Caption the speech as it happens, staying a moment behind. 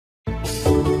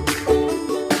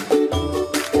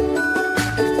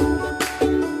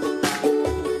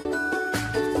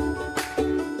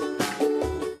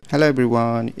Hello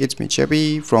everyone, it's me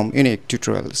Chevy from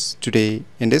UniqueTutorials. Today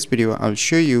in this video I'll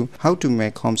show you how to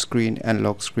make home screen and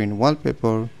lock screen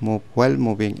wallpaper move while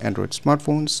moving Android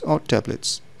smartphones or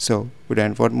tablets. So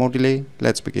without further more delay,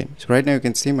 let's begin. So right now you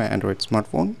can see my Android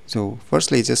smartphone. So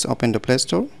firstly just open the Play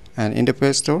Store, and in the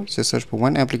Play Store just search for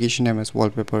one application named as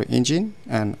Wallpaper Engine,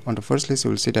 and on the first list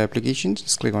you will see the application.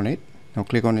 Just click on it. Now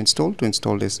click on install to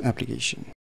install this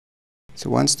application. So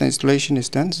once the installation is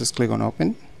done, just click on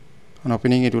open. On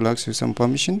opening, it will ask you some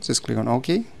permissions. Just click on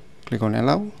OK, click on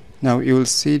allow. Now you will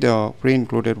see the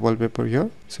pre-included wallpaper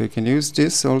here, so you can use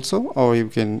this also, or you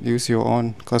can use your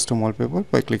own custom wallpaper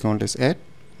by clicking on this add.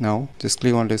 Now just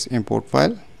click on this import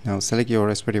file. Now select your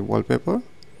respective wallpaper.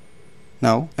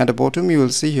 Now at the bottom you will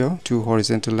see here two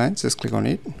horizontal lines. Just click on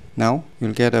it. Now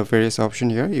you'll get a various option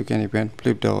here. You can even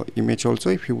flip the image also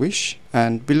if you wish,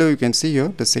 and below you can see here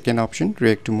the second option,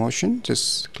 react to motion.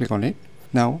 Just click on it.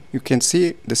 Now you can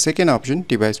see the second option,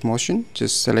 device motion.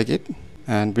 Just select it,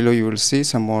 and below you will see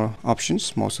some more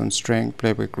options: motion strength,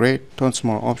 playback rate, tons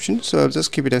more options. So I'll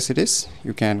just keep it as it is.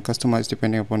 You can customize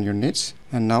depending upon your needs.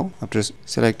 And now after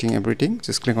selecting everything,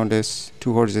 just click on this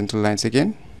two horizontal lines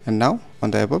again, and now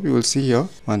on the above you will see here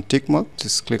one tick mark.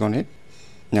 Just click on it.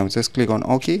 Now just click on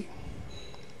OK.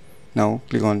 Now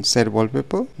click on set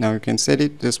wallpaper. Now you can set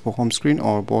it just for home screen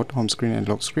or both home screen and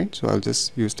lock screen. So I'll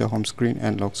just use the home screen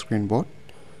and lock screen both.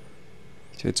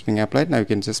 So it's being applied. Now you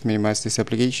can just minimize this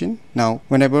application. Now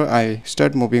whenever I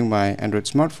start moving my Android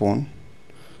smartphone,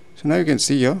 so now you can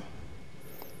see here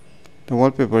the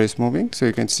wallpaper is moving. So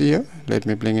you can see here, let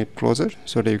me bring it closer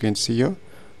so that you can see here.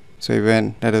 So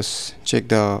even let us check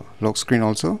the lock screen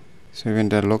also. So even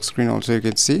the lock screen also you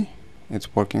can see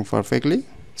it's working perfectly.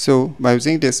 So by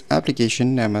using this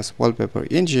application named as Wallpaper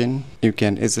Engine, you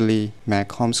can easily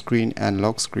make home screen and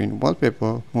lock screen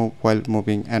wallpaper move while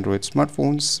moving Android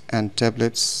smartphones and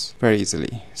tablets very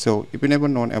easily. So if you never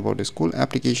known about this cool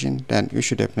application, then you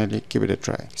should definitely give it a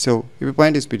try. So if you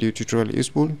find this video tutorial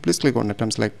useful, please click on the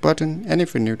thumbs like button, and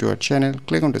if you're new to our channel,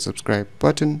 click on the subscribe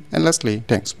button, and lastly,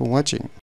 thanks for watching.